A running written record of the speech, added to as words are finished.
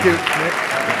you.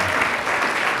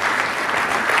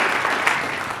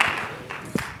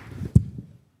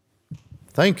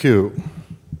 Thank you.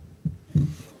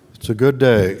 It's a good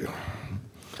day.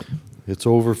 It's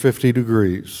over 50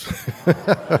 degrees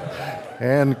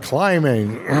and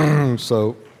climbing.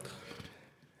 So,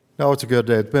 no, it's a good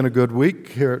day. It's been a good week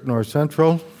here at North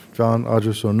Central. John,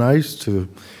 just so nice to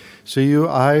see you.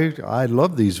 I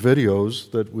love these videos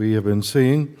that we have been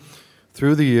seeing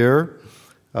through the year.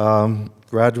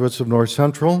 Graduates of North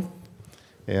Central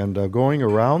and going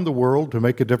around the world to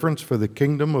make a difference for the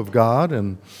kingdom of God.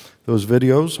 And those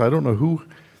videos, I don't know who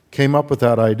came up with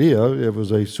that idea. It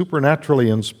was a supernaturally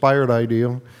inspired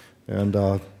idea, and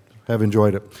have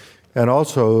enjoyed it. And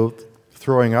also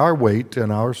throwing our weight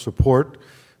and our support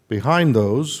behind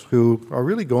those who are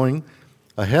really going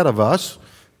ahead of us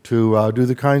to do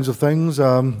the kinds of things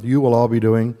you will all be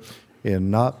doing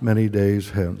in not many days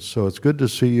hence. So it's good to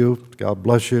see you. God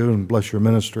bless you and bless your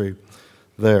ministry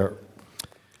there.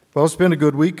 Well, it's been a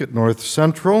good week at North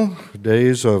Central,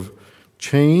 days of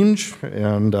change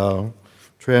and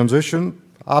transition,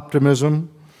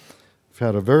 optimism. We've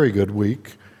had a very good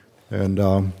week, and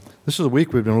this is a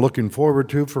week we've been looking forward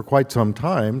to for quite some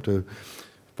time, to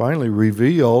finally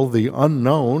reveal the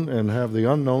unknown and have the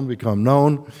unknown become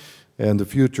known and the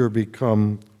future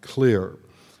become clear.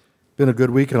 Been a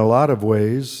good week in a lot of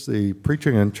ways. The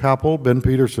preaching in chapel, Ben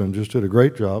Peterson just did a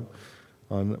great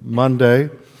on Monday,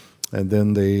 and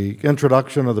then the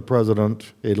introduction of the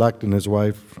president-elect and his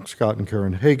wife, Scott and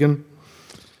Karen Hagen.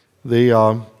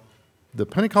 The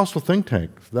Pentecostal think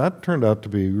tank, that turned out to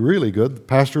be really good. The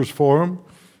Pastors Forum,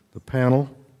 the panel.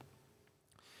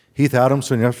 Heath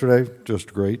Adamson yesterday,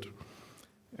 just great.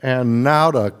 And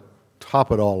now to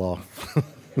top it all off,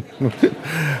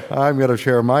 I'm going to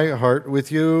share my heart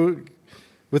with you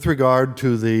with regard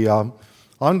to the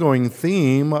ongoing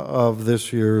theme of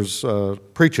this year's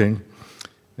preaching,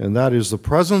 and that is the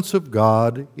presence of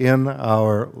God in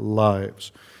our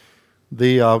lives.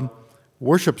 The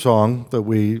worship song that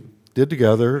we did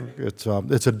together, it's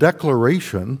a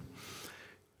declaration.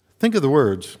 Think of the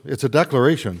words. It's a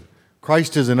declaration.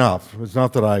 Christ is enough. It's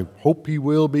not that I hope he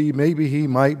will be, maybe he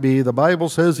might be, the Bible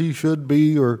says he should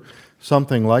be, or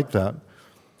something like that.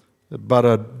 But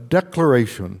a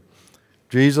declaration.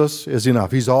 Jesus is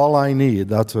enough. He's all I need.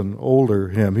 That's an older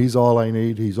hymn. He's all I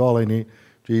need. He's all I need.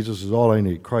 Jesus is all I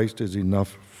need. Christ is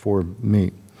enough for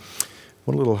me.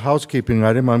 One little housekeeping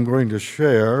item I'm going to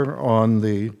share on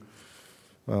the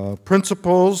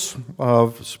principles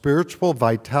of spiritual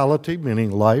vitality,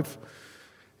 meaning life,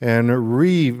 and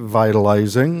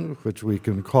revitalizing, which we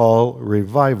can call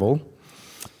revival.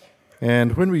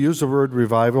 And when we use the word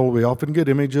revival, we often get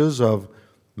images of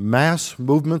mass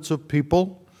movements of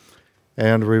people,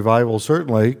 and revival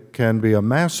certainly can be a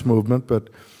mass movement, but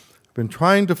I've been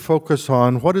trying to focus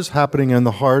on what is happening in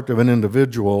the heart of an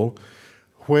individual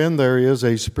when there is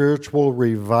a spiritual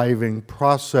reviving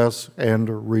process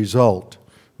and result.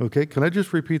 Okay, can I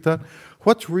just repeat that?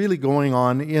 What's really going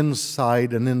on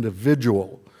inside an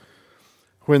individual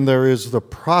when there is the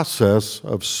process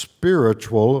of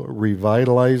spiritual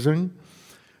revitalizing,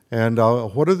 and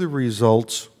what are the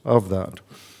results of that?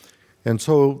 And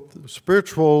so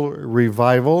spiritual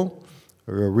revival,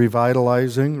 or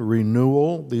revitalizing,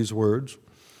 renewal, these words,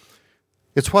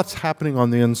 it's what's happening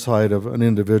on the inside of an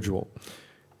individual.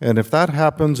 And if that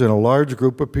happens in a large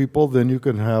group of people, then you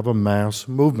can have a mass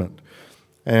movement.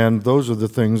 And those are the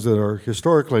things that are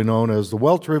historically known as the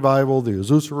Welsh Revival, the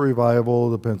Azusa Revival,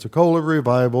 the Pensacola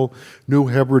Revival, New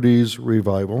Hebrides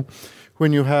Revival,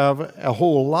 when you have a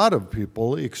whole lot of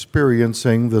people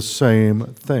experiencing the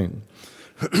same thing.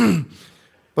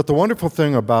 But the wonderful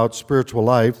thing about spiritual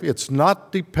life, it's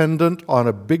not dependent on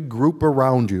a big group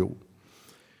around you.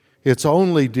 It's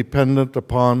only dependent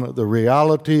upon the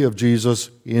reality of Jesus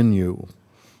in you.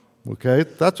 Okay?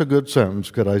 That's a good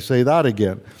sentence. Could I say that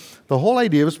again? The whole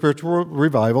idea of spiritual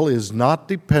revival is not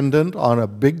dependent on a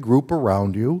big group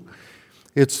around you.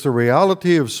 It's the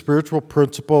reality of spiritual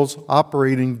principles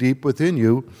operating deep within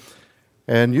you.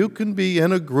 And you can be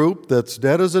in a group that's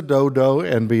dead as a dodo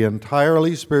and be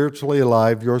entirely spiritually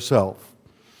alive yourself.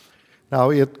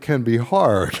 Now, it can be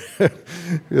hard.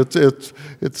 It's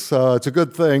a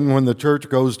good thing when the church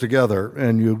goes together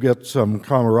and you get some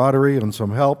camaraderie and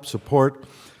some help, support,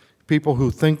 people who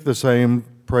think the same,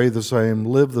 pray the same,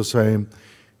 live the same,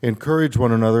 encourage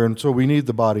one another, and so we need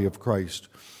the body of Christ.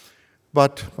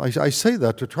 But I say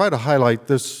that to try to highlight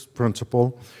this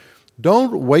principle.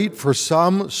 Don't wait for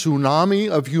some tsunami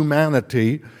of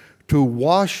humanity to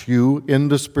wash you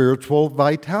into spiritual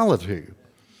vitality.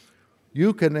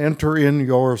 You can enter in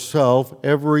yourself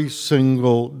every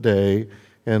single day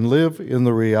and live in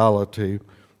the reality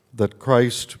that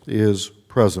Christ is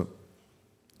present.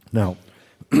 Now,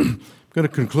 I'm going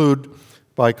to conclude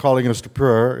by calling us to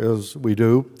prayer, as we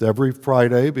do every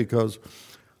Friday, because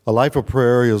a life of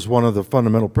prayer is one of the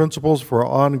fundamental principles for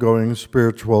ongoing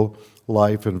spiritual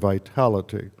life and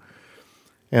vitality.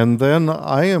 And then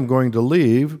I am going to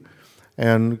leave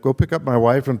and go pick up my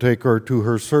wife and take her to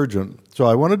her surgeon. So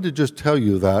I wanted to just tell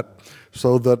you that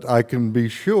so that I can be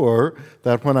sure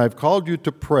that when I've called you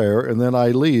to prayer and then I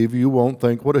leave, you won't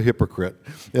think, what a hypocrite.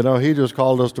 You know, he just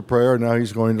called us to prayer and now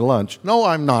he's going to lunch. No,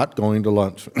 I'm not going to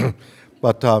lunch.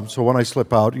 But so when I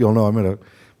slip out, you'll know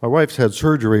my wife's had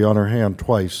surgery on her hand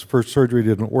twice. First surgery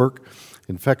didn't work.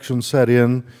 Infection set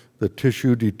in. The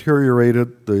tissue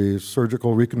deteriorated. The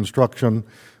surgical reconstruction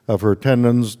of her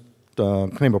tendons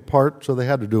came apart, so they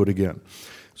had to do it again.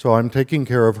 So I'm taking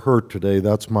care of her today.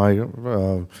 I was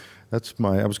going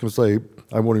to say,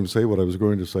 I won't even say what I was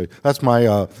going to say. That's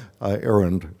my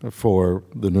errand for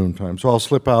the noontime. So I'll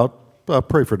slip out.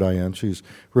 Pray for Diane. She's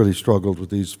really struggled with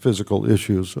these physical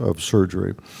issues of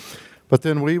surgery. But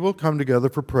then we will come together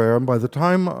for prayer, and by the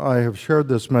time I have shared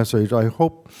this message, I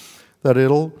hope that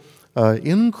it'll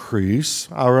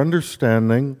increase our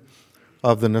understanding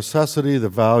of the necessity, the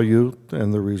value,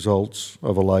 and the results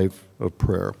of a life of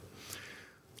prayer.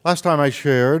 Last time I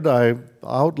shared, I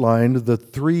outlined the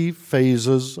 3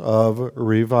 phases of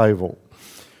revival.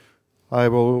 I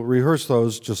will rehearse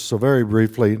those just so very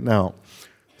briefly now.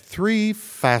 3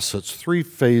 facets, 3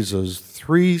 phases,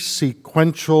 3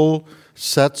 sequential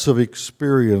sets of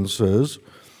experiences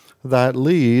that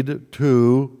lead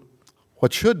to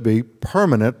what should be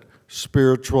permanent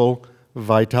spiritual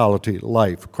vitality,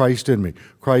 life. Christ in me.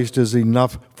 Christ is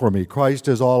enough for me. Christ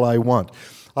is all I want.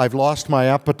 I've lost my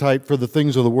appetite for the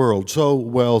things of the world. So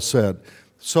well said.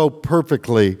 So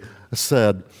perfectly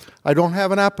said. I don't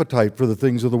have an appetite for the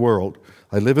things of the world.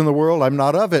 I live in the world. I'm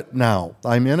not of it now.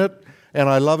 I'm in it, and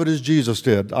I love it as Jesus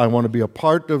did. I want to be a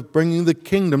part of bringing the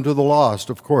kingdom to the lost,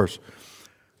 of course.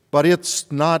 But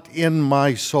it's not in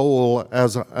my soul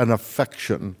as an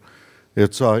affection.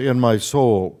 It's in my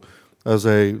soul as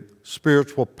a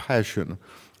spiritual passion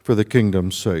for the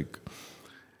kingdom's sake.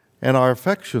 And our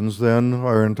affections then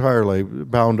are entirely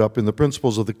bound up in the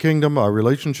principles of the kingdom, our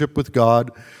relationship with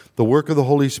God, the work of the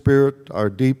Holy Spirit,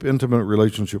 our deep, intimate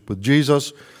relationship with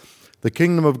Jesus, the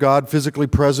kingdom of God physically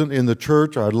present in the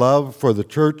church, our love for the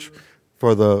church,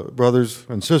 for the brothers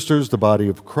and sisters, the body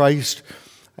of Christ,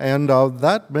 and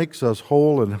that makes us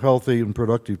whole and healthy and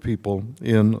productive people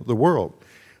in the world.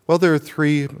 Well, there are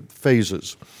 3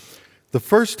 phases. The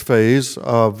first phase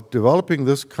of developing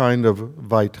this kind of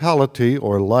vitality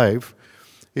or life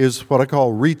is what I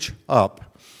call reach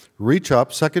up. Reach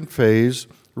up, second phase,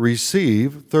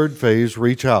 receive, third phase,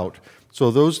 reach out. So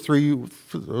those 3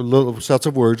 little sets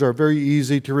of words are very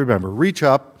easy to remember. Reach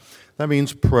up, that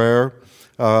means prayer.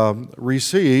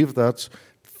 Receive, that's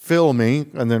fill me.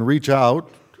 And then reach out,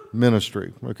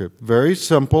 ministry. Okay, very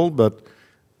simple, but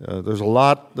there's a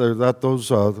lot,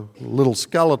 those little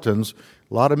skeletons,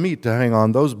 a lot of meat to hang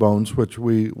on those bones, which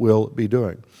we will be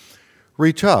doing.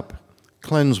 Reach up,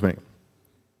 cleanse me.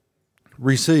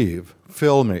 Receive,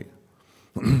 fill me.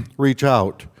 Reach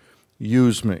out,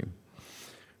 use me.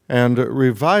 And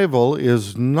revival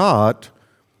is not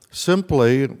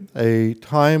simply a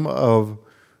time of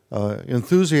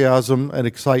enthusiasm and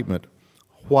excitement,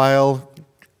 while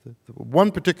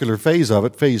one particular phase of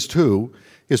it, phase 2,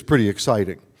 is pretty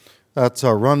exciting. That's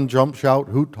a run, jump, shout,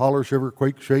 hoot, holler, shiver,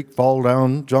 quake, shake, fall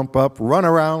down, jump up, run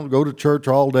around, go to church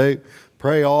all day,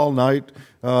 pray all night.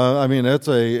 Those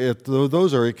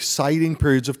are exciting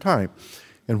periods of time.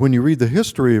 And when you read the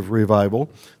history of revival,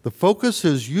 the focus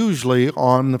is usually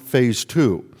on phase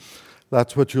 2.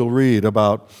 That's what you'll read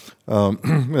about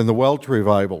in the Welsh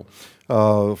revival.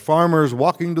 Farmers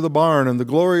walking to the barn, and the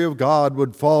glory of God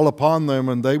would fall upon them,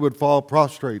 and they would fall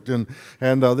prostrate, and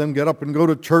then get up and go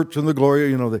to church, and the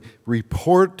glory, they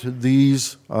report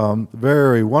these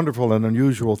very wonderful and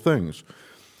unusual things.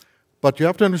 But you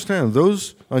have to understand,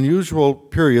 those unusual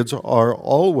periods are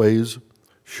always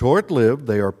short-lived,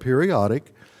 they are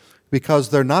periodic, because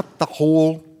they're not the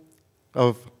whole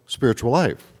of spiritual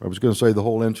life. I was going to say the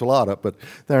whole enchilada, but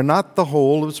they're not the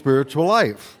whole of spiritual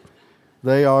life.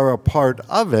 They are a part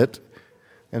of it,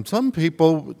 and some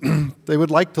people, they would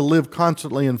like to live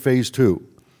constantly in phase 2.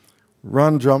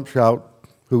 Run, jump, shout,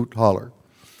 hoot, holler.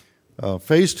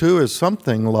 Phase 2 is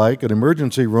something like an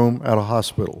emergency room at a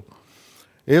hospital.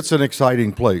 It's an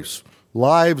exciting place.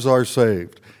 Lives are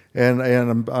saved,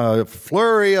 and a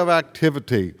flurry of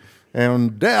activity,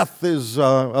 and death is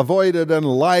avoided, and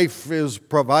life is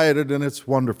provided, and it's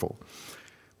wonderful.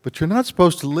 But you're not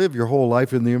supposed to live your whole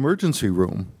life in the emergency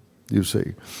room. you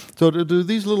see. So do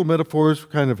these little metaphors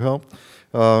kind of help?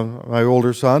 My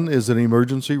older son is an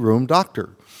emergency room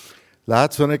doctor.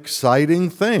 That's an exciting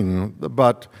thing.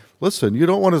 But listen, you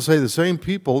don't want to say the same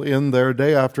people in there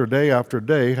day after day after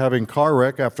day having car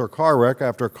wreck after car wreck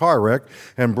after car wreck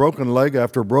and broken leg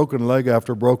after broken leg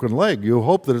after broken leg. You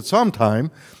hope that at some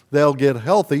time they'll get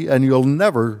healthy and you'll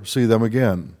never see them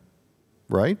again.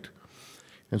 Right?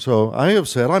 And so I have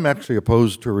said I'm actually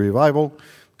opposed to revival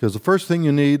because the first thing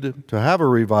you need to have a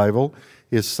revival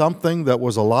is something that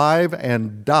was alive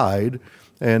and died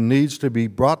and needs to be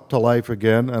brought to life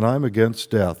again, and I'm against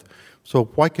death. So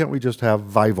why can't we just have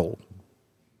vival?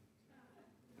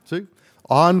 See?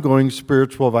 Ongoing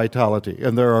spiritual vitality.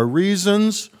 And there are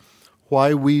reasons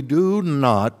why we do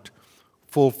not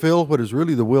fulfill what is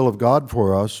really the will of God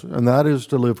for us, and that is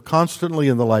to live constantly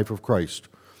in the life of Christ.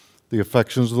 The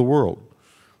affections of the world,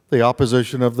 the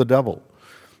opposition of the devil,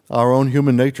 our own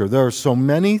human nature. There are so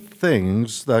many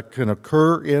things that can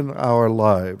occur in our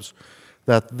lives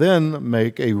that then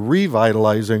make a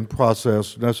revitalizing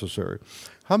process necessary.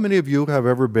 How many of you have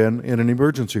ever been in an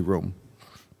emergency room?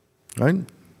 Right?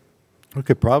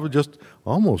 Okay, probably just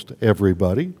almost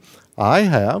everybody. I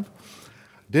have.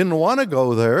 Didn't want to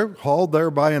go there, hauled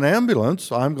there by an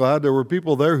ambulance. I'm glad there were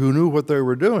people there who knew what they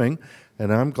were doing,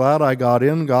 and I'm glad I got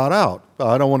in, got out.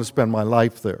 I don't want to spend my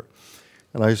life there.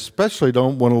 And I especially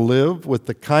don't want to live with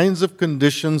the kinds of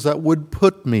conditions that would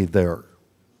put me there,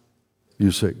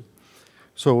 you see.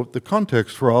 So the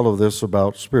context for all of this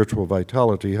about spiritual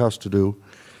vitality has to do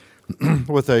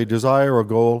with a desire or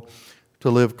goal to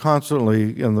live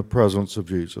constantly in the presence of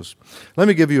Jesus. Let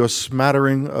me give you a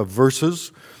smattering of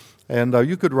verses, and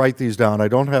you could write these down. I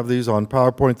don't have these on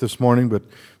PowerPoint this morning, but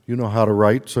you know how to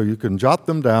write, so you can jot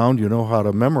them down. You know how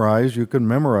to memorize. You can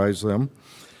memorize them.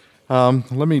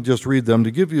 Let me just read them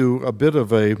to give you a bit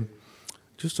of a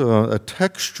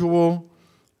textual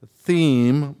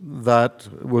theme that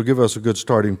will give us a good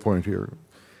starting point here.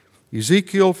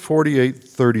 Ezekiel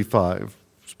 48:35,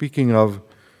 speaking of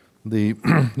the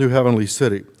new heavenly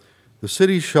city. The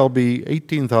city shall be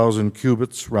 18,000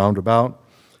 cubits round about.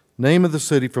 Name of the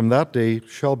city from that day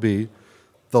shall be,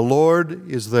 the Lord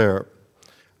is there.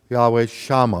 Yahweh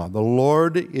Shammah, the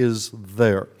Lord is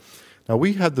there. Now,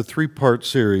 we had the three-part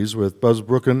series with Buzz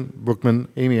Brookman,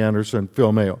 Amy Anderson,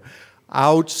 Phil Mayo.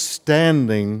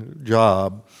 Outstanding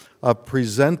job of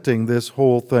presenting this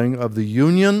whole thing of the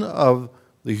union of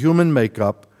the human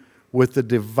makeup with the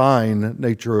divine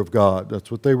nature of God.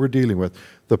 That's what they were dealing with.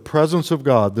 The presence of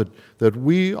God, that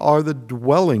we are the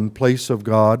dwelling place of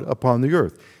God upon the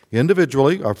earth.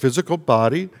 Individually, our physical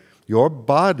body, your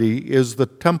body is the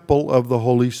temple of the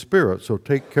Holy Spirit. So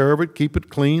take care of it, keep it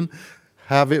clean,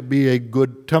 have it be a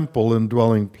good temple and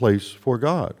dwelling place for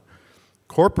God.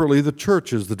 Corporately, the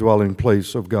church is the dwelling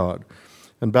place of God.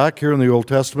 And back here in the Old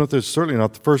Testament, this is certainly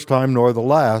not the first time nor the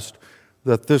last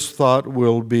that this thought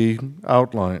will be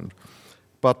outlined.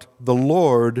 But the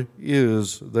Lord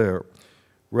is there.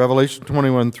 Revelation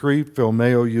 21:3, Phil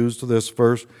Mayo used this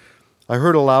verse. I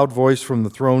heard a loud voice from the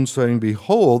throne saying,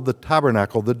 behold, the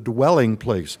tabernacle, the dwelling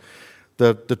place,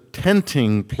 the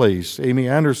tenting place. Amy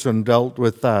Anderson dealt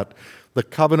with that. The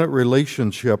covenant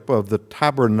relationship of the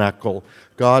tabernacle.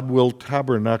 God will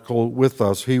tabernacle with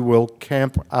us. He will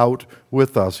camp out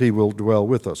with us. He will dwell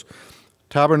with us.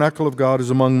 Tabernacle of God is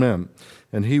among men,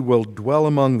 and he will dwell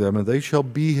among them, and they shall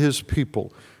be his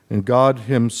people, and God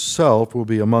himself will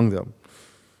be among them.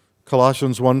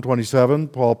 Colossians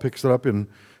 1:27, Paul picks it up in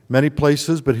many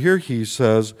places, but here he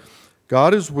says,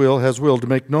 God has will to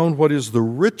make known what is the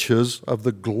riches of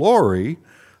the glory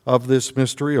of this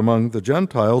mystery among the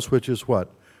Gentiles, which is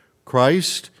what?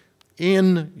 Christ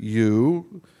in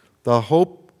you, the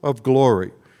hope of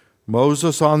glory.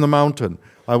 Moses on the mountain,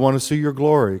 I want to see your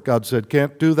glory. God said,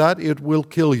 can't do that, it will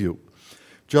kill you.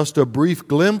 Just a brief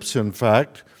glimpse, in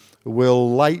fact,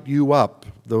 will light you up.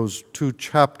 Those 2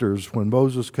 chapters, when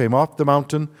Moses came off the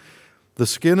mountain, the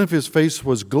skin of his face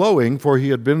was glowing, for he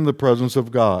had been in the presence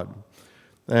of God.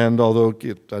 And although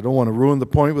I don't want to ruin the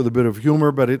point with a bit of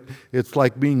humor, but it's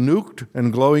like being nuked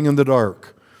and glowing in the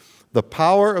dark. The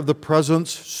power of the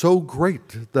presence so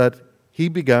great that he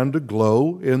began to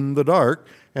glow in the dark,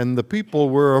 and the people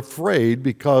were afraid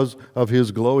because of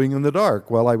his glowing in the dark.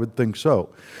 Well, I would think so.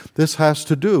 This has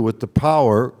to do with the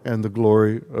power and the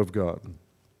glory of God.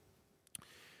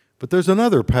 But there's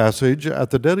another passage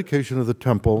at the dedication of the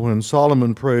temple when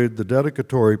Solomon prayed the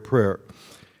dedicatory prayer.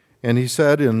 And he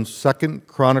said in 2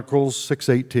 Chronicles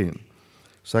 6:18,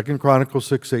 2 Chronicles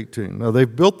 6:18. Now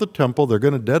they've built the temple, they're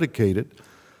going to dedicate it.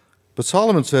 But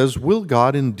Solomon says, will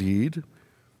God indeed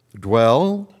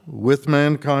dwell with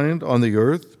mankind on the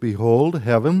earth? Behold,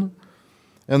 heaven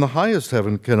and the highest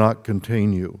heaven cannot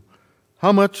contain you.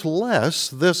 How much less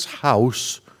this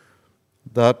house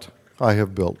that I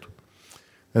have built?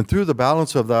 And through the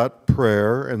balance of that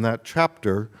prayer and that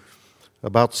chapter,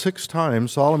 about 6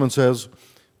 times, Solomon says,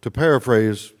 to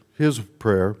paraphrase his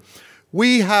prayer,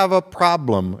 we have a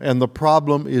problem, and the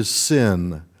problem is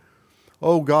sin.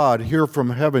 O God, hear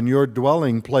from heaven your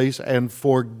dwelling place and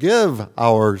forgive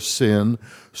our sin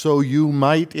so you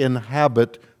might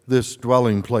inhabit this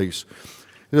dwelling place.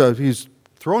 He's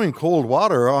throwing cold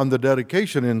water on the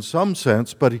dedication in some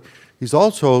sense, but he's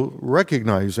also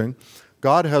recognizing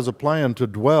God has a plan to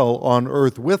dwell on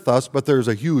earth with us, but there's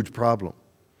a huge problem.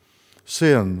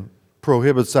 Sin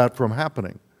prohibits that from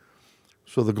happening.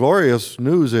 So the glorious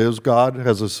news is God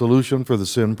has a solution for the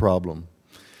sin problem.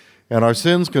 And our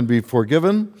sins can be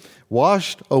forgiven,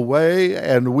 washed away,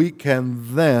 and we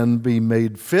can then be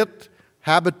made fit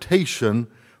habitation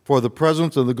for the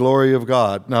presence and the glory of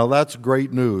God. Now that's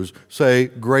great news. Say,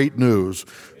 great news.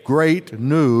 Great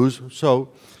news. So,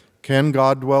 can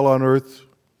God dwell on earth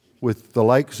with the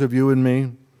likes of you and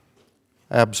me?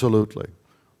 Absolutely.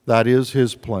 That is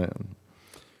his plan.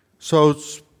 So,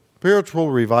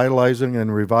 spiritual revitalizing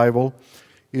and revival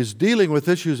is dealing with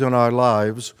issues in our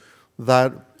lives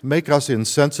that make us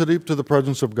insensitive to the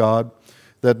presence of God,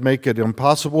 that make it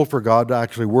impossible for God to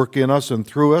actually work in us and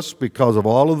through us because of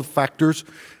all of the factors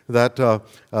that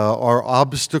are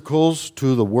obstacles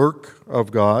to the work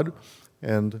of God.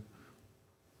 And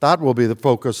that will be the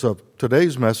focus of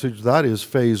today's message. That is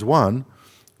phase 1,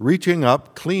 reaching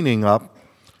up, cleaning up,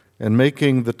 and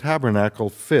making the tabernacle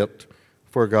fit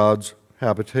for God's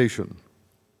habitation.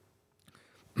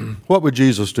 What would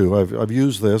Jesus do? I've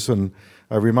used this, and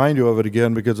I remind you of it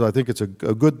again because I think it's a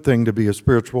good thing to be a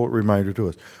spiritual reminder to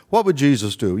us. What would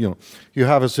Jesus do? You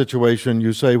have a situation,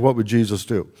 you say, what would Jesus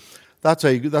do? That's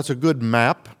a good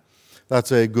map.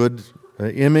 That's a good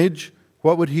image.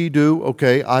 What would he do?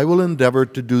 Okay, I will endeavor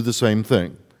to do the same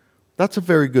thing. That's a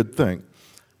very good thing.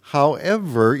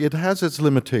 However, it has its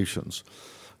limitations.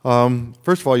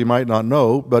 First of all, you might not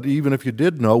know, but even if you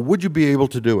did know, would you be able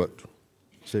to do it?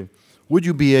 See, would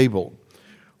you be able?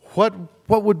 What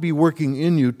would be working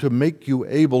in you to make you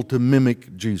able to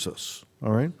mimic Jesus?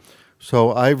 All right?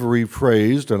 So I've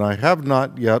rephrased, and I have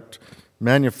not yet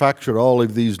manufactured all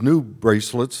of these new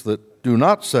bracelets that do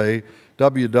not say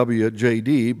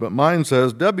WWJD, but mine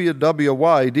says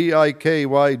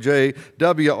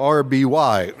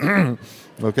WWYDIKYJWRBY.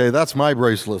 Okay, that's my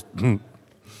bracelet.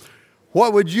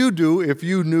 What would you do if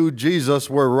you knew Jesus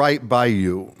were right by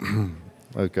you?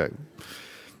 Okay.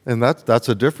 And that's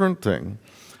a different thing.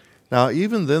 Now,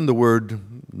 even then, the word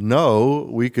know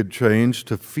we could change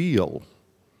to feel.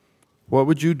 What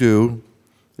would you do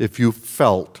if you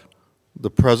felt the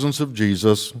presence of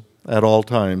Jesus at all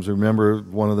times? Remember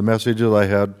one of the messages I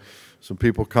had, some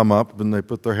people come up and they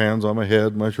put their hands on my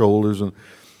head, my shoulders,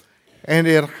 and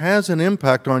it has an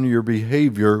impact on your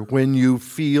behavior when you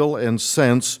feel and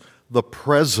sense the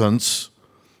presence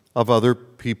of other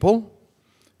people.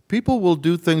 People will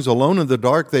do things alone in the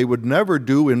dark they would never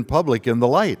do in public in the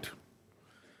light.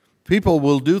 People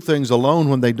will do things alone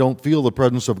when they don't feel the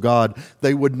presence of God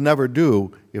they would never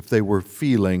do if they were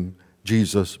feeling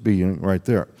Jesus being right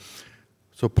there.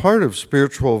 So part of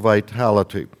spiritual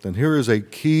vitality, and here is a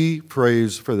key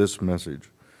phrase for this message,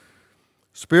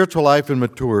 spiritual life and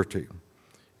maturity,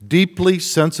 deeply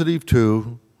sensitive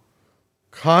to,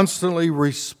 constantly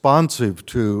responsive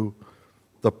to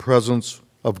the presence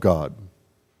of God.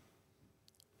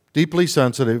 Deeply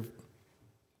sensitive,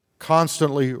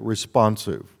 constantly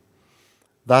responsive.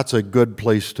 That's a good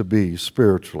place to be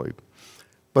spiritually.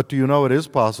 But do you know it is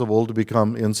possible to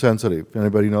become insensitive?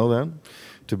 Anybody know that?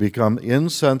 To become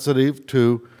insensitive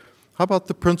to, how about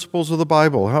the principles of the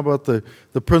Bible? How about the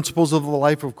principles of the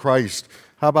life of Christ?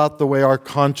 How about the way our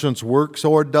conscience works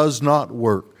or does not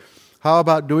work? How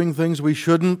about doing things we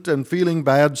shouldn't and feeling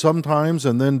bad sometimes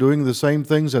and then doing the same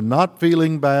things and not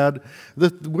feeling bad?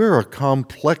 We're a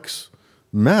complex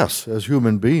mess as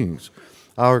human beings.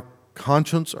 Our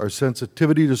conscience, our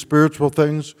sensitivity to spiritual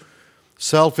things,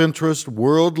 self-interest,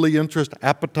 worldly interest,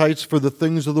 appetites for the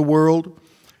things of the world,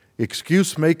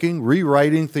 excuse-making,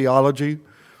 rewriting theology,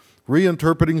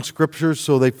 reinterpreting scriptures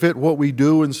so they fit what we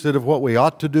do instead of what we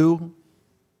ought to do.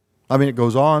 I mean, it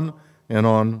goes on and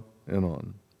on and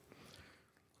on.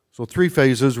 So 3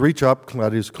 phases: reach up,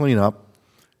 that is clean up;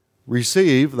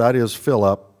 receive, that is fill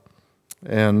up;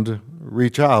 and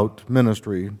reach out,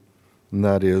 ministry, and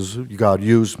that is God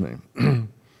used me.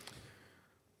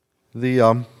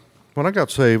 When I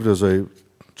got saved as a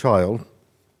child,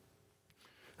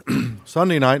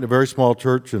 Sunday night in a very small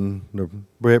church in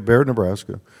Baird,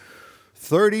 Nebraska,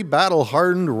 30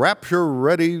 battle-hardened,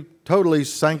 rapture-ready, totally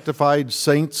sanctified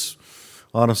saints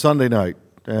on a Sunday night.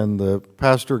 And the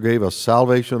pastor gave a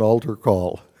salvation altar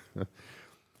call.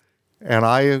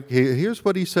 And here's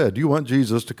what he said. Do you want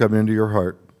Jesus to come into your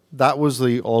heart? That was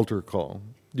the altar call.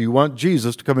 Do you want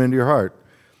Jesus to come into your heart?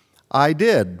 I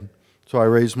did. So I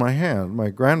raised my hand. My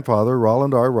grandfather,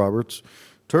 Roland R. Roberts,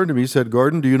 turned to me and said,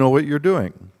 Gordon, do you know what you're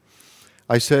doing?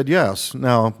 I said, yes.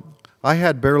 Now, I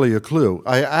had barely a clue.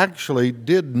 I actually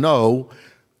did know.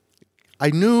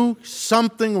 I knew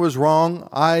something was wrong.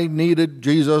 I needed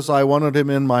Jesus. I wanted him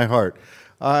in my heart.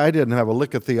 I didn't have a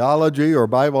lick of theology or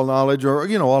Bible knowledge or,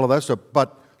 all of that stuff.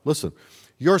 But listen,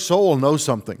 your soul knows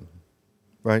something,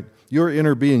 right? Your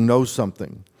inner being knows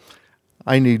something.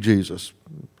 I need Jesus.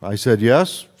 I said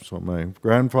yes. So my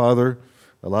grandfather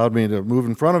allowed me to move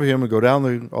in front of him and go down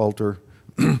the altar.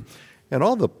 And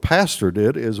all the pastor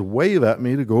did is wave at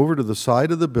me to go over to the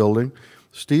side of the building,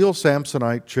 steel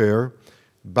Samsonite chair,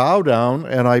 bow down,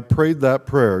 and I prayed that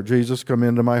prayer, Jesus, come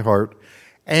into my heart.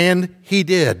 And he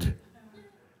did.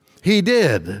 He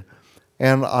did.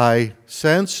 And I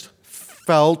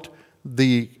felt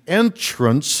the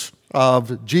entrance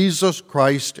of Jesus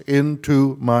Christ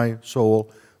into my soul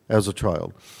as a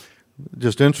child.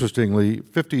 Just interestingly,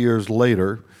 50 years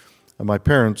later, my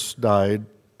parents died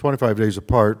 25 days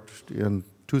apart in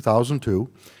 2002,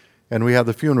 and we had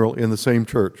the funeral in the same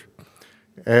church.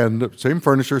 And same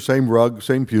furniture, same rug,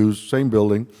 same pews, same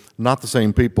building, not the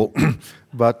same people.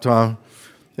 But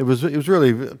it was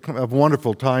really a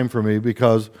wonderful time for me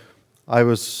because I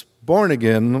was born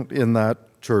again in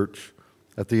that church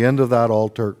at the end of that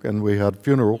altar, and we had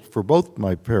funeral for both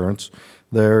my parents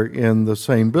there in the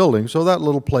same building. So that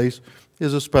little place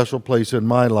is a special place in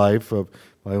my life, of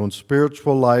my own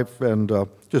spiritual life and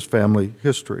just family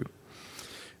history.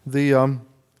 The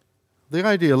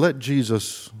idea, let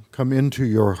Jesus come into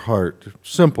your heart,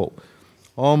 simple,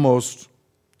 almost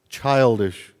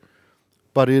childish,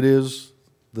 but it is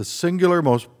the singular,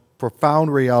 most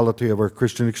profound reality of our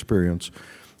Christian experience.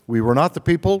 We were not the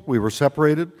people, we were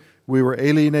separated, we were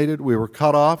alienated, we were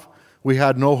cut off, we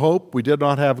had no hope, we did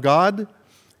not have God,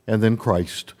 and then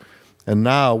Christ. And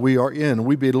now we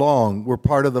belong, we're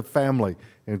part of the family,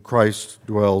 and Christ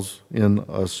dwells in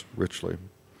us richly.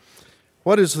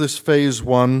 What is this phase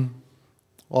one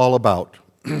all about?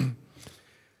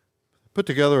 Put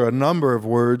together a number of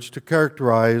words to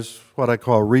characterize what I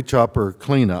call reach up or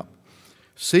clean up.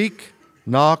 Seek,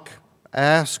 knock,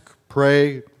 ask,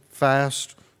 pray,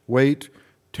 fast, wait,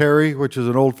 tarry, which is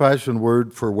an old-fashioned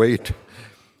word for wait,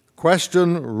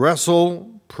 question,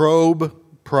 wrestle, probe,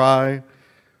 pry,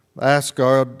 ask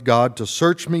God to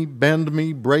search me, bend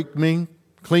me, break me,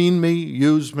 clean me,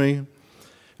 use me.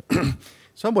 In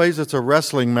some ways it's a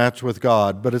wrestling match with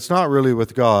God, but it's not really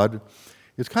with God.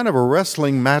 It's kind of a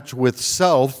wrestling match with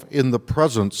self in the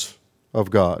presence of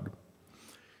God.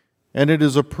 And it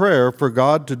is a prayer for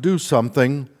God to do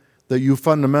something that you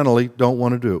fundamentally don't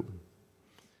want to do.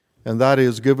 And that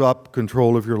is give up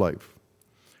control of your life.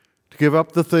 To give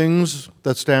up the things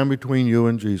that stand between you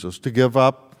and Jesus. To give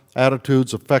up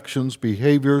attitudes, affections,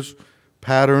 behaviors,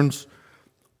 patterns.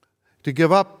 To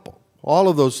give up all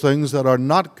of those things that are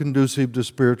not conducive to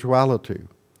spirituality.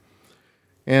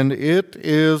 And it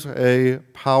is a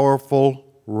powerful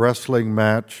wrestling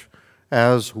match,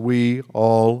 as we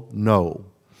all know.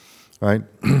 Right?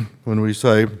 When we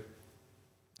say,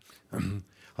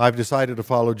 I've decided to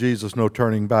follow Jesus, no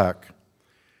turning back.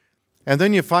 And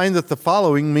then you find that the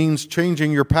following means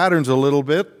changing your patterns a little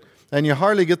bit, and you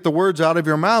hardly get the words out of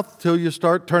your mouth till you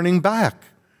start turning back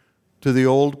to the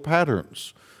old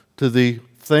patterns, to the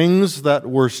things that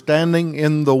were standing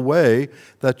in the way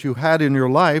that you had in your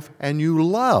life and you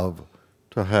love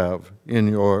to have in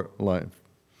your life.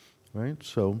 Right?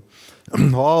 So,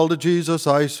 all to Jesus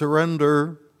I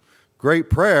surrender. Great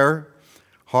prayer,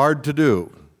 hard to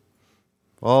do.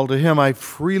 All to him I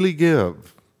freely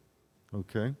give.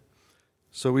 Okay?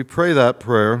 So we pray that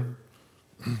prayer.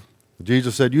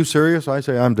 Jesus said, you serious? I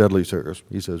say, I'm deadly serious.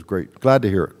 He says, great. Glad to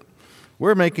hear it.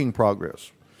 We're making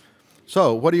progress.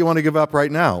 So, what do you want to give up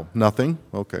right now? Nothing?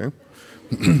 Okay.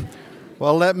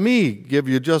 Well, let me give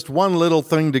you just one little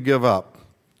thing to give up.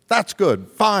 That's good.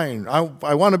 Fine.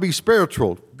 I want to be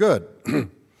spiritual. Good. And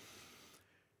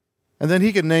then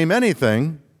he can name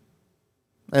anything,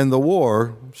 and the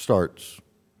war starts.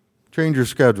 Change your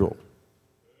schedule.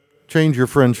 Change your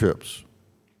friendships.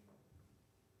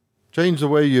 Change the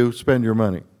way you spend your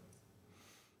money.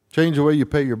 Change the way you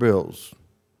pay your bills.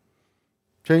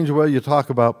 Change the way you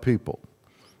talk about people.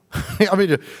 I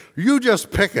mean, you just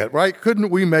pick it, right?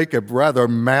 Couldn't we make a rather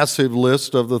massive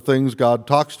list of the things God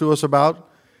talks to us about?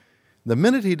 The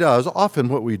minute he does, often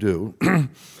what we do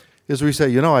is we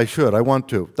say, I should, I want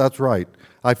to. That's right.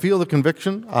 I feel the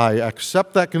conviction. I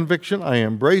accept that conviction. I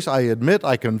embrace, I admit,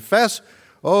 I confess.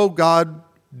 Oh, God,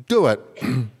 do it.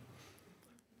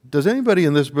 Does anybody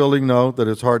in this building know that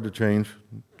it's hard to change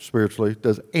spiritually?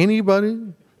 Does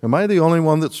anybody? Am I the only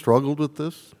one that struggled with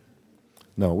this?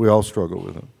 No, we all struggle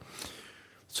with it.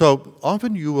 So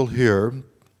often you will hear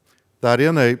that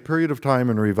in a period of time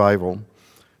in revival,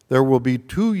 there will be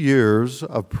 2 years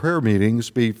of prayer meetings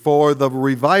before the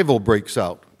revival breaks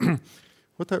out.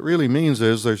 What that really means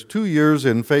is there's 2 years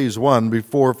in phase 1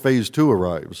 before phase 2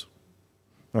 arrives.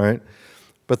 All right?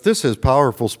 But this is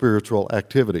powerful spiritual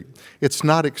activity. It's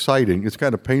not exciting. It's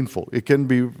kind of painful. It can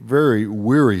be very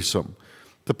wearisome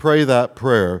to pray that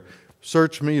prayer.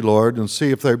 Search me, Lord, and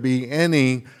see if there be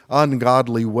any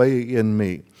ungodly way in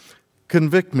me.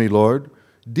 Convict me, Lord.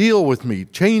 Deal with me.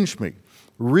 Change me.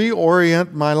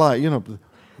 Reorient my life.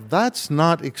 That's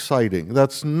not exciting.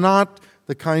 That's not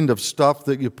the kind of stuff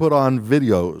that you put on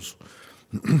videos.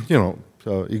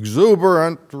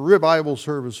 Exuberant revival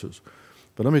services.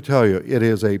 But let me tell you, it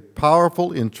is a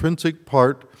powerful, intrinsic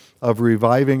part of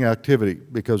reviving activity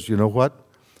because you know what?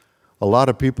 A lot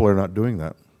of people are not doing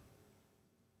that.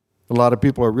 A lot of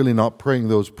people are really not praying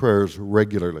those prayers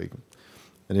regularly.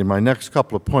 And in my next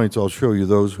couple of points, I'll show you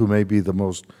those who may be the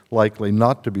most likely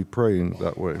not to be praying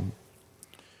that way.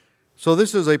 So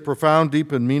this is a profound,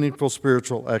 deep, and meaningful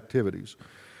spiritual activity.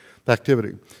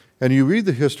 And you read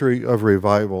the history of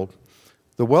revival.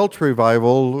 The Welsh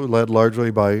revival, led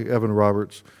largely by Evan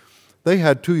Roberts, they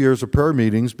had 2 years of prayer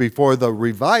meetings before the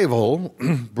revival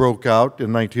broke out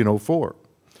in 1904.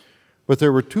 But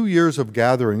there were 2 years of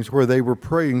gatherings where they were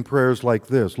praying prayers like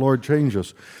this: Lord, change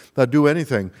us. Do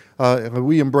anything.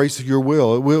 We embrace your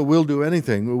will. We'll do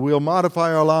anything. We'll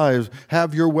modify our lives.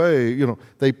 Have your way.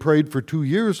 They prayed for 2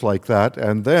 years like that,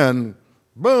 and then,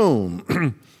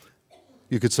 boom,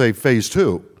 you could say phase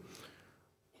 2.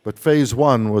 But phase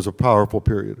 1 was a powerful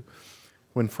period.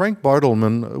 When Frank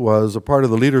Bartleman was a part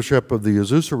of the leadership of the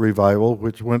Azusa Revival,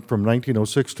 which went from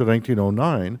 1906 to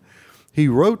 1909, he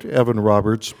wrote Evan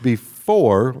Roberts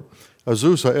before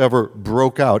Azusa ever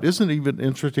broke out. Isn't it even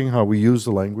interesting how we use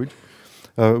the language?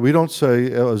 We don't say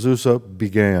Azusa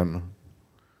began.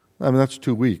 That's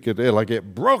too weak.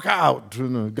 It broke out,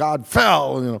 and God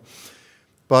fell.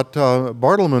 But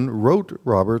Bartleman wrote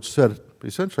Roberts, said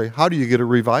essentially, how do you get a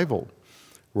revival?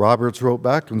 Roberts wrote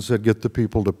back and said, get the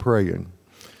people to praying.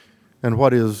 And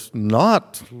what is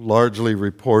not largely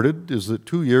reported is that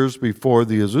 2 years before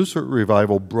the Azusa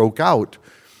revival broke out,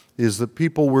 is that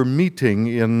people were meeting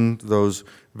in those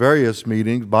various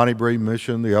meetings, Bonnie Brae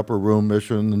Mission, the Upper Room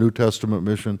Mission, the New Testament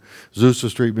Mission, Azusa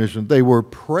Street Mission. They were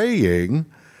praying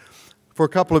for a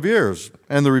couple of years,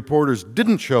 and the reporters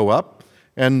didn't show up,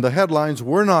 and the headlines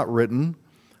were not written,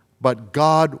 but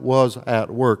God was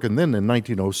at work. And then in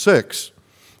 1906,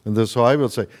 so I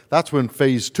would say that's when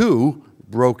phase 2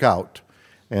 broke out,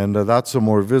 and that's a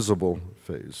more visible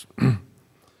phase.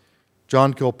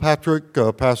 John Kilpatrick,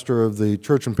 pastor of the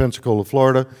church in Pensacola,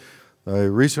 Florida, a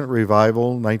recent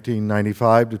revival,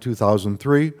 1995 to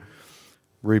 2003,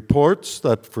 reports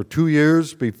that for 2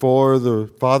 years before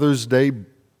the Father's Day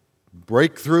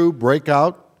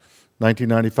breakout,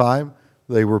 1995,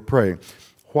 they were praying.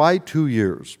 Why 2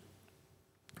 years?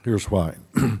 Here's why.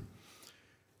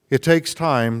 It takes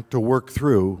time to work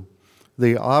through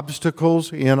the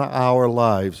obstacles in our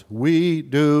lives. We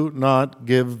do not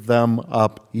give them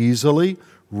up easily,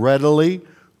 readily,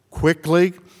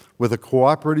 quickly, with a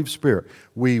cooperative spirit.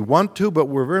 We want to, but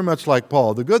we're very much like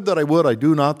Paul. The good that I would, I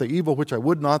do not. The evil which I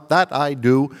would not, that I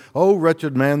do. Oh,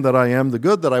 wretched man that I am. The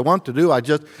good that I want to do,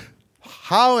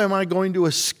 how am I going to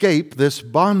escape this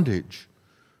bondage?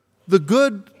 To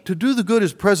do the good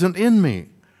is present in me.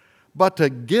 But to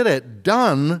get it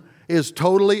done is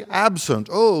totally absent.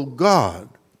 Oh, God.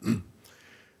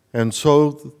 And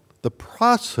so the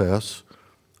process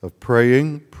of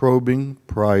praying, probing,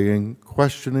 prying,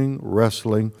 questioning,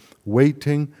 wrestling,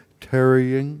 waiting,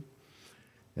 tarrying,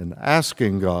 and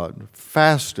asking God,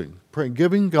 fasting, praying,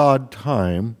 giving God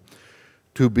time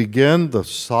to begin the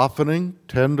softening,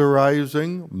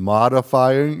 tenderizing,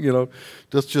 modifying,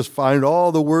 just find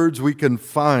all the words we can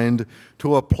find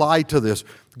to apply to this.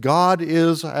 God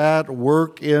is at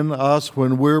work in us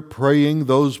when we're praying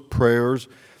those prayers,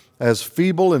 as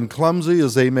feeble and clumsy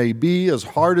as they may be, as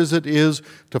hard as it is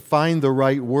to find the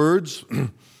right words,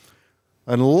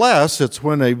 unless it's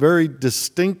when a very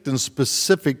distinct and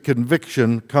specific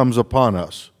conviction comes upon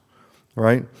us,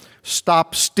 right?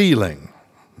 Stop stealing.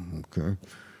 Okay.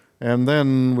 And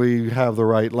then we have the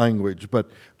right language. But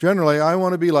generally, I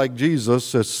want to be like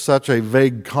Jesus is such a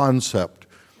vague concept.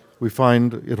 we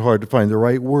find it hard to find the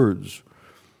right words.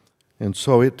 And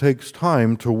so it takes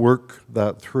time to work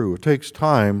that through. It takes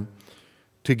time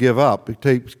to give up. It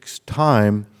takes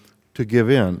time to give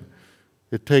in.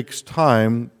 It takes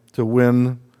time to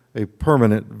win a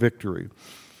permanent victory.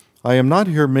 I am not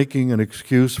here making an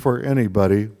excuse for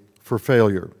anybody for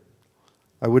failure.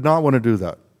 I would not want to do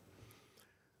that.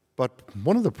 But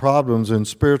one of the problems in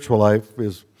spiritual life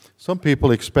is some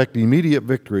people expect immediate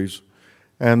victories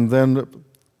and then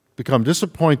become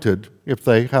disappointed if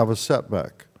they have a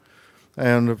setback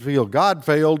and feel God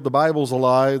failed, the Bible's a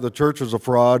lie, the church is a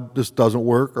fraud, this doesn't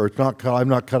work, or I'm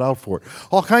not cut out for it.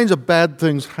 All kinds of bad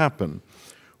things happen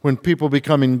when people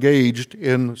become engaged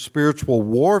in spiritual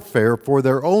warfare for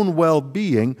their own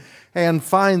well-being and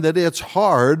find that it's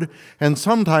hard, and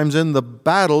sometimes in the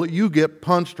battle you get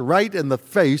punched right in the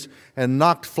face and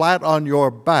knocked flat on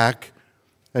your back,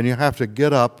 and you have to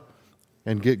get up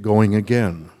and get going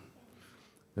again.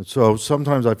 And so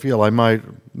sometimes I feel I might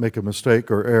make a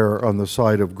mistake or err on the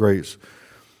side of grace.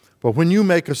 But when you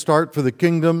make a start for the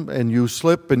kingdom and you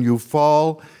slip and you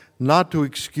fall, not to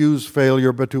excuse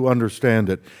failure, but to understand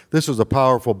it. This is a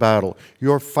powerful battle.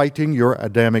 You're fighting your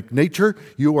Adamic nature.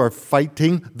 You are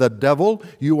fighting the devil.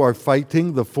 You are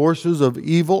fighting the forces of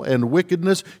evil and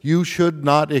wickedness. You should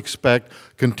not expect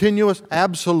continuous,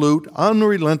 absolute,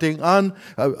 unrelenting,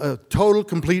 total,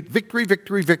 complete victory,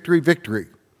 victory, victory, victory.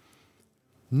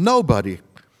 Nobody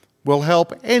will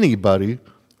help anybody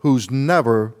who's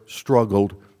never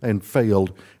struggled and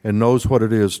failed and knows what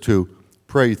it is to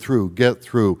pray through, get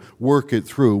through, work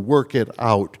it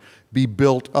out, be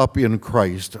built up in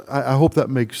Christ. I hope that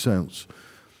makes sense.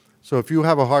 So if you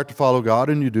have a heart to follow God,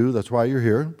 and you do, that's why you're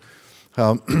here,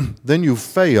 then you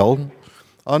fail,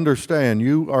 understand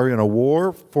you are in a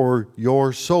war for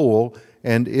your soul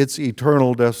and its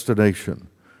eternal destination.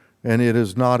 And it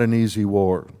is not an easy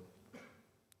war.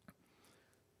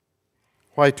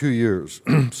 Why 2 years?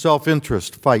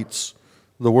 Self-interest fights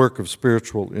the work of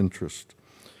spiritual interest.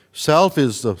 Self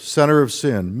is the center of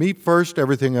sin. Me first,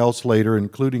 everything else later,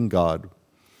 including God.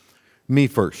 Me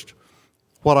first.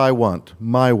 What I want,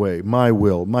 my way, my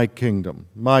will, my kingdom,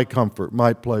 my comfort,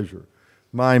 my pleasure,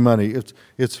 my money.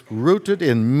 It's rooted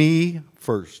in me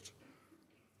first.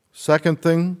 Second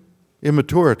thing,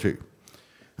 immaturity.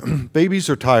 Babies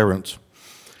are tyrants.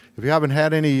 If you haven't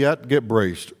had any yet, get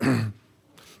braced.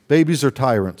 Babies are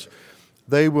tyrants.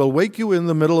 They will wake you in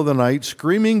the middle of the night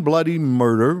screaming bloody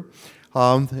murder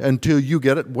until you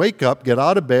wake up, get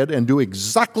out of bed, and do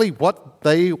exactly what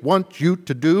they want you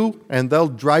to do, and they'll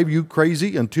drive you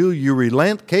crazy until you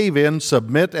relent, cave in,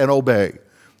 submit, and obey.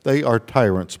 They are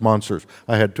tyrants, monsters.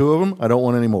 I had 2 of them. I don't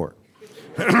want any more.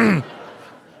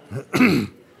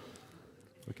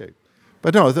 Okay.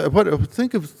 But no,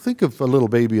 think of a little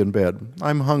baby in bed.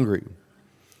 I'm hungry.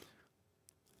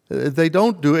 They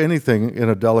don't do anything in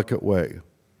a delicate way.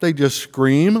 They just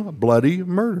scream bloody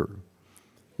murder.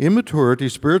 Immaturity,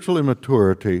 spiritual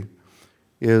immaturity,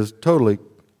 is totally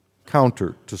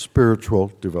counter to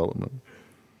spiritual development.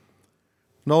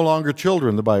 No longer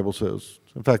children, the Bible says.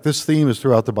 In fact, this theme is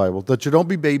throughout the Bible, that you don't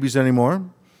be babies anymore,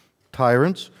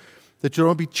 tyrants, that you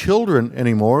don't be children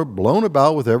anymore, blown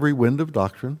about with every wind of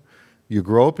doctrine. You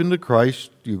grow up into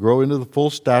Christ, you grow into the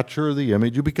full stature of the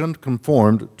image, you become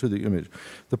conformed to the image.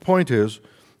 The point is,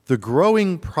 the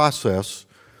growing process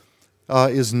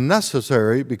is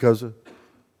necessary because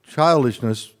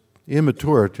childishness,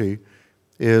 immaturity,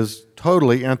 is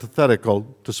totally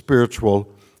antithetical to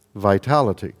spiritual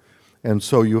vitality. And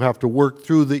so you have to work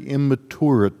through the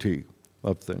immaturity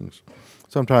of things.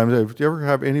 Sometimes, do you ever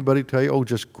have anybody tell you, oh,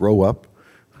 just grow up?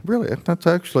 Really,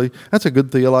 that's a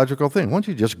good theological thing. Why don't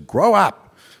you just grow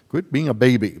up? Quit being a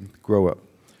baby, grow up.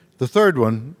 The third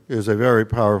one is a very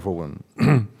powerful one.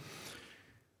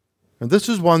 And this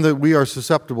is one that we are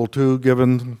susceptible to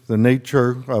given the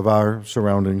nature of our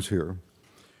surroundings here.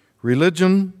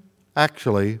 Religion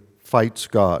actually fights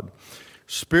God.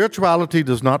 Spirituality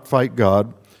does not fight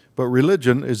God, but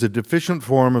religion is a deficient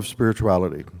form of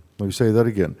spirituality. Let me say that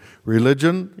again.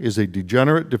 Religion is a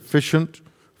degenerate, deficient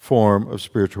form of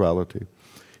spirituality.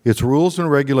 It's rules and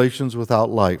regulations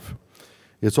without life.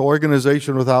 It's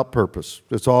organization without purpose.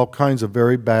 It's all kinds of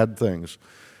very bad things.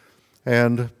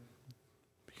 And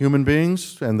human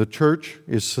beings and the church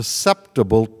is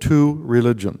susceptible to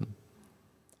religion.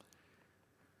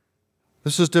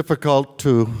 This is difficult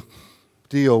to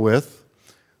deal with,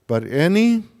 but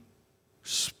any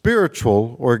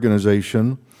spiritual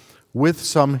organization with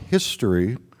some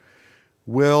history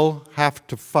will have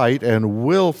to fight and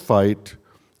will fight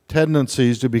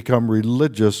tendencies to become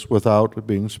religious without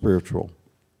being spiritual.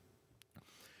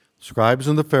 Scribes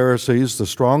and the Pharisees, the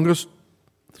strongest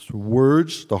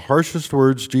words, the harshest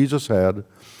words Jesus had,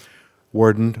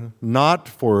 were not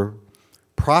for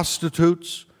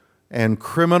prostitutes and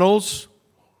criminals.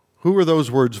 Who were those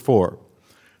words for?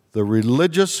 The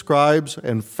religious scribes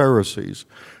and Pharisees.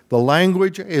 The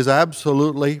language is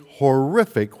absolutely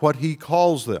horrific, what he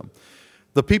calls them.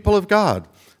 The people of God,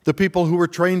 the people who were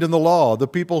trained in the law, the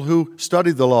people who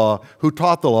studied the law, who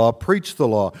taught the law, preached the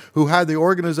law, who had the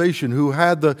organization, who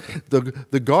had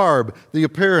the garb, the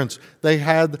appearance. They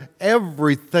had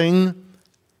everything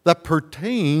that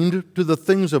pertained to the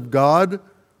things of God,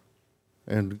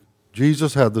 and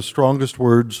Jesus had the strongest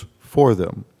words for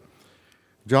them.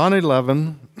 John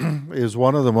 11 is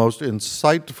one of the most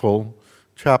insightful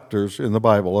chapters in the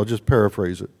Bible. I'll just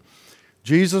paraphrase it.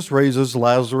 Jesus raises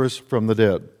Lazarus from the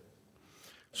dead.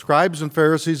 Scribes and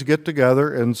Pharisees get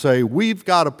together and say, we've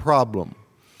got a problem.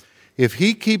 If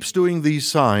he keeps doing these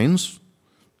signs,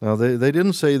 now they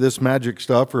didn't say this magic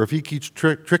stuff, or if he keeps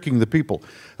tricking the people.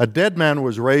 A dead man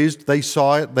was raised, they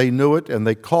saw it, they knew it, and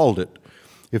they called it.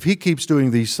 If he keeps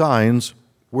doing these signs,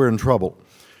 we're in trouble.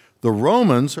 The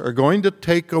Romans are going to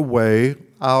take away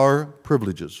our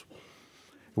privileges.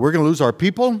 We're going to lose our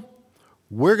people.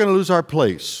 We're going to lose our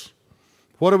place.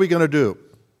 What are we going to do?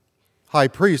 High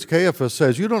priest Caiaphas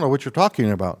says, you don't know what you're talking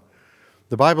about.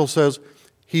 The Bible says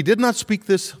he did not speak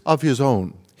this of his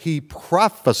own. He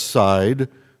prophesied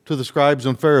to the scribes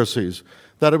and Pharisees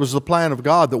that it was the plan of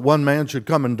God that one man should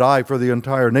come and die for the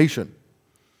entire nation.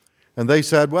 And they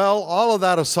said, well, all of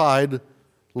that aside,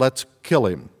 let's kill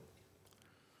him.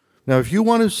 Now, if you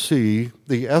want to see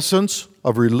the essence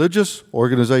of religious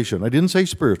organization, I didn't say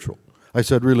spiritual, I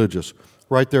said religious.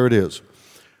 Right there it is.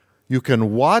 You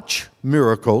can watch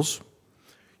miracles,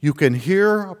 you can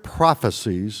hear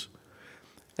prophecies,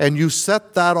 and you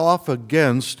set that off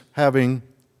against having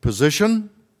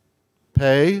position,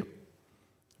 pay,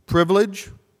 privilege,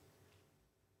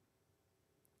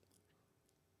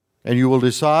 and you will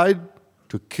decide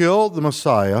to kill the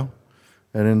Messiah,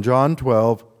 and in John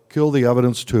 12, kill the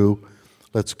evidence too.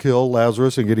 Let's kill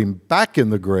Lazarus and get him back in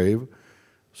the grave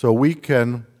so we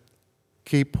can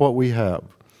keep what we have.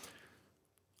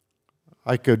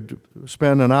 I could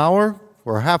spend an hour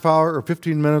or a half hour or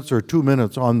 15 minutes or 2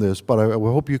 minutes on this, but I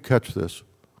hope you catch this.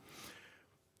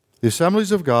 The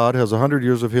Assemblies of God has 100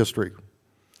 years of history.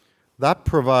 That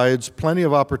provides plenty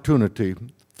of opportunity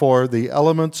for the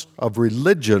elements of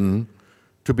religion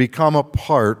to become a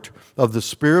part of the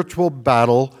spiritual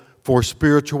battle for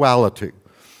spirituality.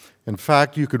 In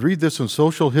fact, you could read this in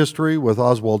Social History with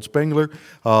Oswald Spengler,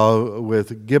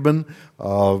 with Gibbon,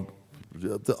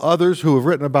 the others who have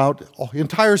written about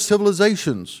entire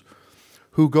civilizations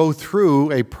who go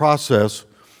through a process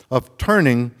of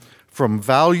turning from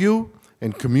value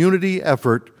and community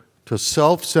effort to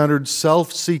self-centered,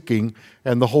 self-seeking,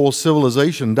 and the whole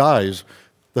civilization dies.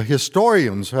 The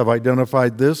historians have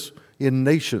identified this in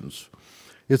nations.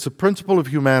 It's a principle of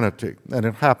humanity, and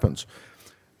it happens.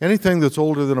 Anything that's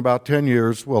older than about 10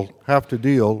 years will have to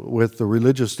deal with the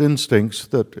religious instincts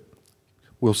that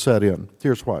will set in.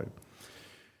 Here's why.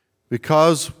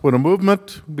 Because when a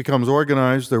movement becomes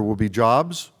organized, there will be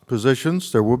jobs,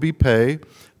 positions, there will be pay,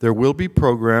 there will be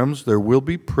programs, there will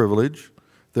be privilege,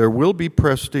 there will be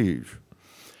prestige.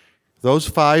 Those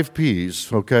 5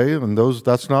 P's, okay, and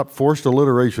that's not forced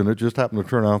alliteration, it just happened to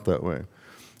turn out that way.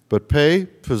 But pay,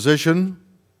 position,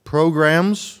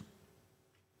 programs,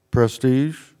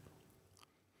 prestige,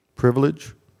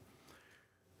 privilege.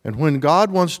 And when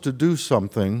God wants to do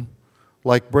something,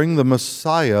 like bring the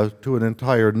Messiah to an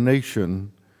entire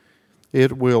nation,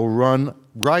 it will run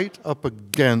right up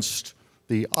against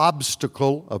the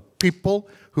obstacle of people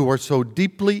who are so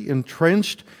deeply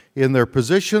entrenched in their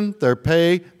position, their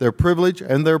pay, their privilege,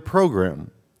 and their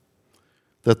program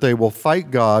that they will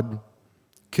fight God,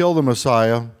 kill the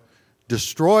Messiah,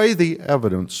 destroy the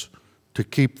evidence to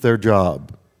keep their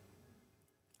job.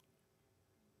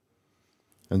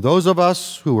 And those of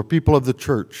us who are people of the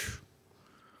church,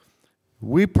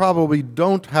 we probably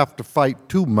don't have to fight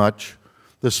too much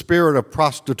the spirit of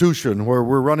prostitution, where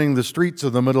we're running the streets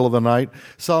in the middle of the night,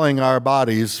 selling our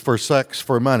bodies for sex,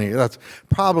 for money. That's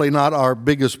probably not our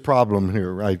biggest problem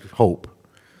here, I hope.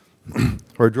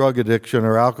 Or drug addiction,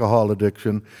 or alcohol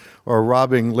addiction, or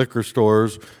robbing liquor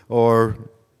stores, or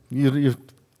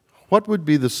what would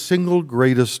be the single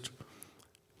greatest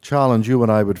challenge you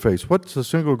and I would face? What's the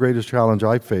single greatest challenge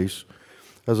I face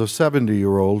as a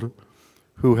 70-year-old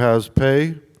who has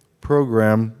pay,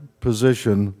 program,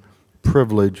 position,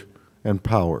 privilege, and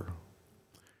power?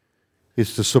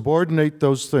 It's to subordinate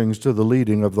those things to the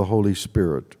leading of the Holy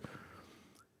Spirit.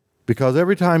 Because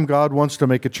every time God wants to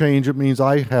make a change, it means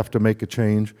I have to make a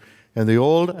change. And the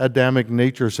old Adamic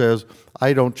nature says,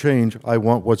 I don't change, I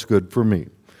want what's good for me.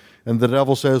 And the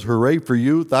devil says, hooray for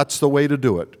you, that's the way to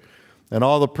do it. And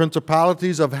all the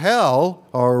principalities of hell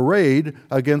are arrayed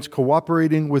against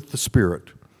cooperating with the Spirit.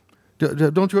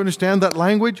 Don't you understand that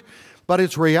language? But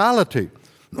it's reality.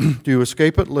 Do you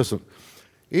escape it? Listen.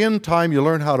 In time, you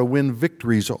learn how to win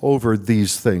victories over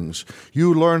these things.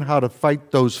 You learn how to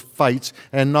fight those fights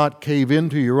and not cave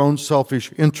into your own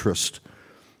selfish interest.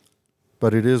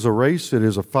 But it is a race, it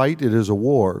is a fight, it is a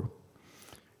war.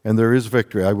 And there is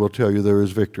victory. I will tell you there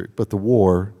is victory. But the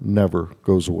war never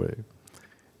goes away.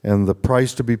 And the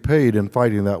price to be paid in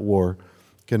fighting that war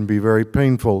can be very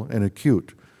painful and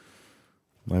acute.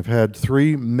 I've had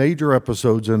 3 major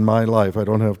episodes in my life. I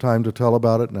don't have time to tell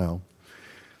about it now.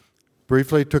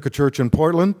 Briefly, took a church in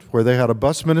Portland where they had a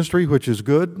bus ministry, which is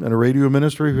good, and a radio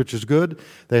ministry, which is good.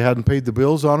 They hadn't paid the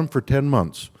bills on them for 10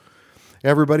 months.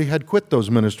 Everybody had quit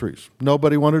those ministries.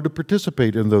 Nobody wanted to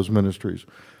participate in those ministries.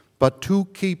 But 2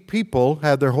 key people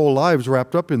had their whole lives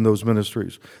wrapped up in those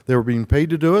ministries. They were being paid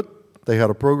to do it. They had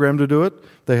a program to do it.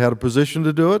 They had a position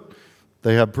to do it.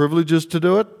 They had privileges to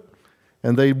do it.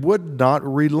 And they would not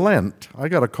relent. I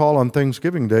got a call on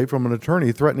Thanksgiving Day from an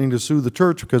attorney threatening to sue the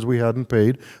church because we hadn't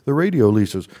paid the radio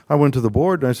leases. I went to the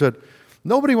board and I said,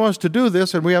 nobody wants to do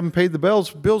this and we haven't paid the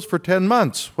bills for 10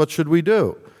 months. What should we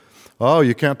do? Oh,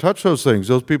 you can't touch those things.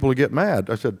 Those people will get mad.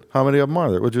 I said, how many of them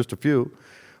are there? Well, just a few.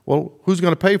 Well, who's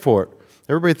going to pay for it?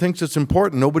 Everybody thinks it's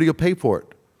important. Nobody will pay for it.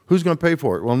 Who's going to pay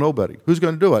for it? Well, nobody. Who's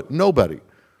going to do it? Nobody.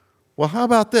 Well, how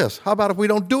about this? How about if we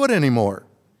don't do it anymore?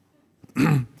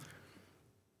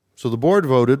 So the board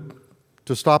voted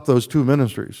to stop those 2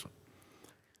 ministries.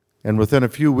 And within a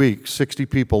few weeks, 60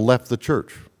 people left the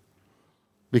church.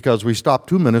 Because we stopped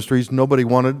 2 ministries nobody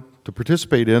wanted to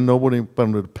participate in, nobody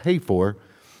wanted to pay for,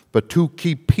 but 2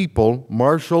 key people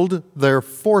marshaled their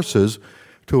forces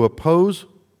to oppose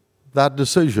that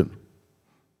decision.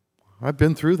 I've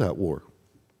been through that war.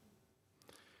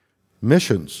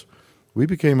 Missions. We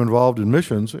became involved in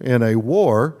missions in a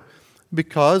war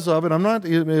because of it.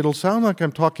 It'll sound like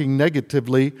I'm talking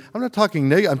negatively. I'm not talking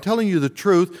negative. I'm telling you the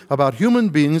truth about human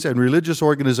beings and religious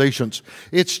organizations.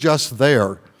 It's just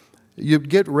there. You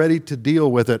get ready to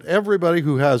deal with it. Everybody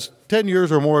who has 10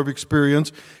 years or more of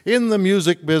experience in the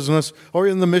music business or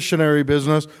in the missionary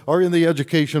business or in the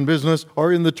education business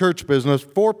or in the church business,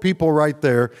 4 people right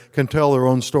there can tell their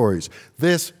own stories.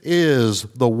 This is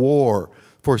the war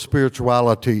for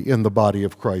spirituality in the body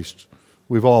of Christ.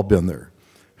 We've all been there.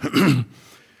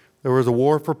 There was a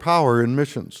war for power in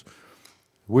missions.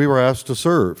 We were asked to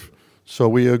serve, so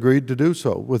we agreed to do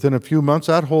so. Within a few months,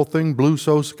 that whole thing blew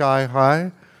so sky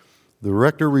high. The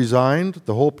rector resigned.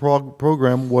 The whole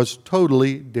program was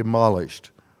totally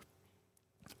demolished.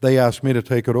 They asked me to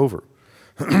take it over.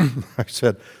 I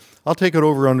said, I'll take it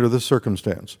over under this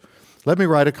circumstance. Let me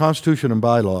write a constitution and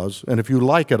bylaws, and if you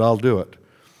like it, I'll do it.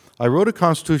 I wrote a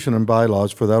constitution and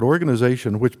bylaws for that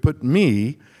organization, which put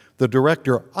me, the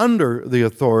director, under the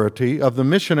authority of the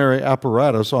missionary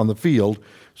apparatus on the field.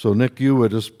 So Nick, you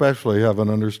would especially have an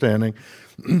understanding.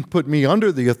 Put me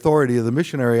under the authority of the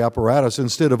missionary apparatus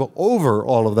instead of over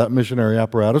all of that missionary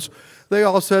apparatus. They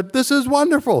all said, this is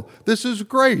wonderful. This is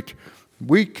great.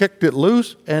 We kicked it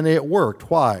loose and it worked.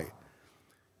 Why?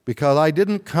 Because I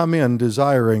didn't come in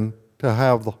desiring to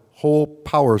have the whole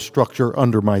power structure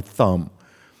under my thumb.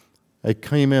 I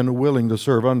came in willing to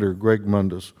serve under Greg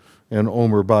Mundus and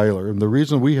Omer Byler. And the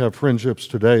reason we have friendships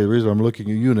today, the reason I'm looking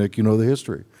at you, Nick, you know the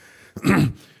history.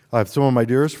 I have some of my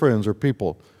dearest friends are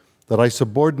people that I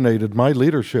subordinated my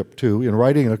leadership to in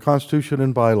writing a constitution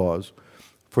and bylaws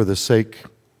for the sake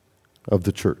of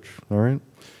the church, all right?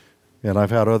 And I've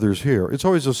had others here. It's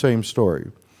always the same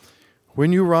story.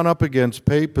 When you run up against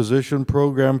pay, position,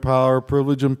 program, power,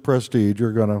 privilege, and prestige,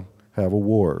 you're going to have a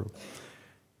war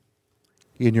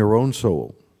in your own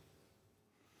soul.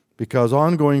 Because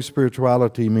ongoing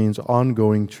spirituality means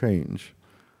ongoing change,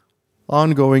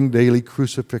 ongoing daily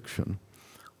crucifixion,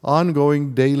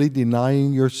 ongoing daily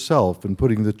denying yourself and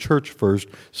putting the church first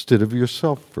instead of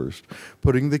yourself first,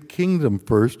 putting the kingdom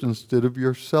first instead of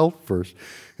yourself first.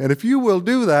 And if you will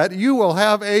do that, you will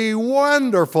have a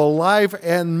wonderful life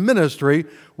and ministry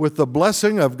with the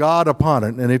blessing of God upon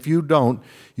it. And if you don't,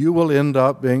 you will end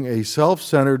up being a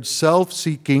self-centered,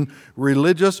 self-seeking,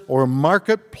 religious or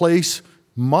marketplace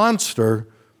monster,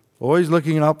 always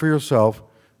looking out for yourself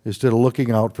instead of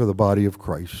looking out for the body of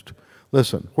Christ.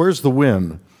 Listen, where's the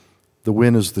win? The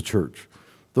win is the church.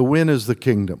 The win is the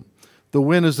kingdom. The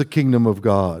win is the kingdom of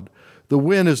God. The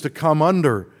win is to come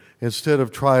under instead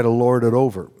of try to lord it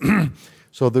over.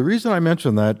 So the reason I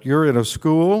mention that, you're in a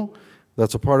school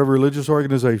that's a part of a religious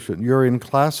organization. You're in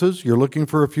classes. You're looking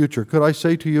for a future. Could I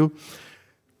say to you,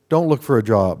 don't look for a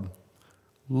job.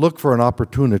 Look for an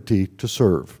opportunity to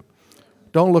serve.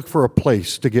 Don't look for a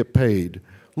place to get paid.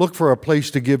 Look for a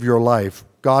place to give your life.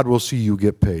 God will see you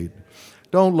get paid.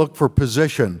 Don't look for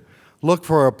position. Look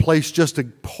for a place just to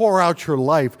pour out your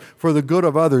life for the good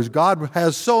of others. God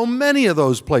has so many of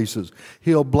those places.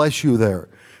 He'll bless you there.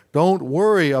 Don't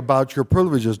worry about your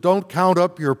privileges. Don't count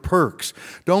up your perks.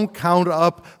 Don't count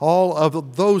up all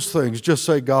of those things. Just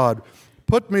say, God,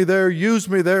 put me there, use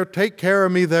me there, take care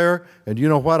of me there. And you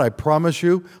know what? I promise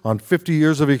you, on 50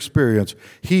 years of experience,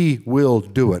 He will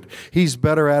do it. He's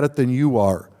better at it than you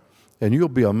are. And you'll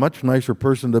be a much nicer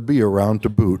person to be around to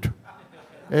boot.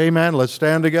 Amen. Let's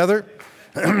stand together.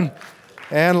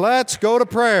 And let's go to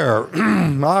prayer.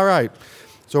 All right.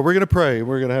 So we're going to pray.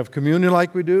 We're going to have communion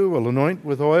like we do. We'll anoint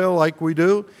with oil like we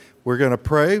do. We're going to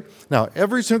pray. Now,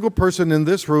 every single person in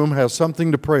this room has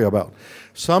something to pray about,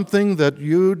 something that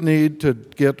you need to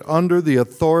get under the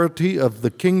authority of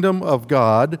the kingdom of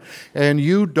God, and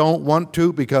you don't want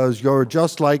to because you're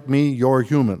just like me, you're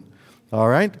human. All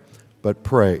right? But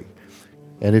pray.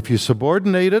 And if you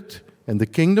subordinate it and the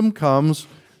kingdom comes,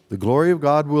 the glory of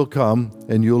God will come,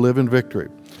 and you'll live in victory.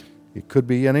 It could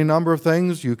be any number of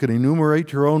things. You can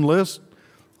enumerate your own list.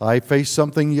 I faced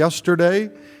something yesterday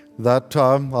that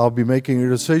I'll be making a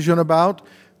decision about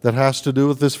that has to do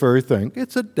with this very thing.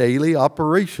 It's a daily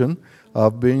operation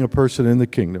of being a person in the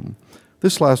kingdom.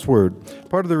 This last word,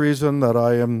 part of the reason that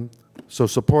I am so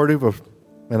supportive of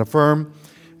and affirm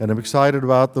and I'm excited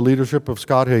about the leadership of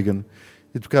Scott Hagan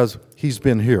is because he's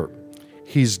been here.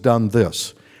 He's done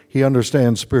this. He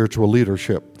understands spiritual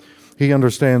leadership. He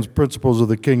understands principles of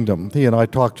the kingdom. He and I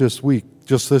talked just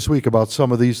this week about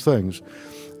some of these things.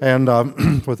 And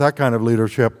with that kind of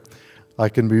leadership, I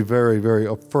can be very, very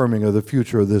affirming of the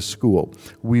future of this school.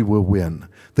 We will win.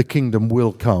 The kingdom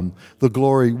will come. The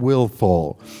glory will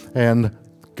fall. And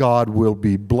God will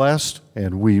be blessed,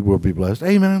 and we will be blessed.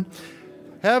 Amen.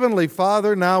 Heavenly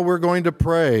Father, now we're going to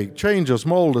pray. Change us,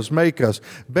 mold us, make us,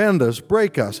 bend us,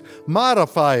 break us,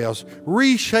 modify us,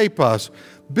 reshape us,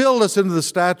 build us into the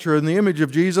stature and the image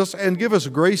of Jesus, and give us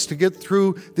grace to get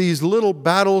through these little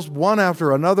battles, one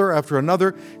after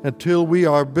another, until we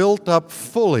are built up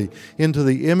fully into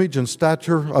the image and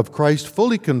stature of Christ,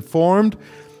 fully conformed,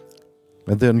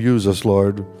 and then use us,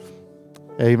 Lord.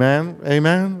 Amen,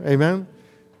 amen, amen.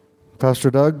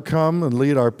 Pastor Doug, come and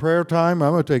lead our prayer time.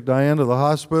 I'm going to take Diane to the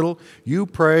hospital. You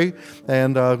pray,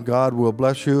 and God will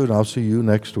bless you, and I'll see you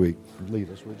next week.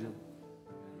 Lead us, would you?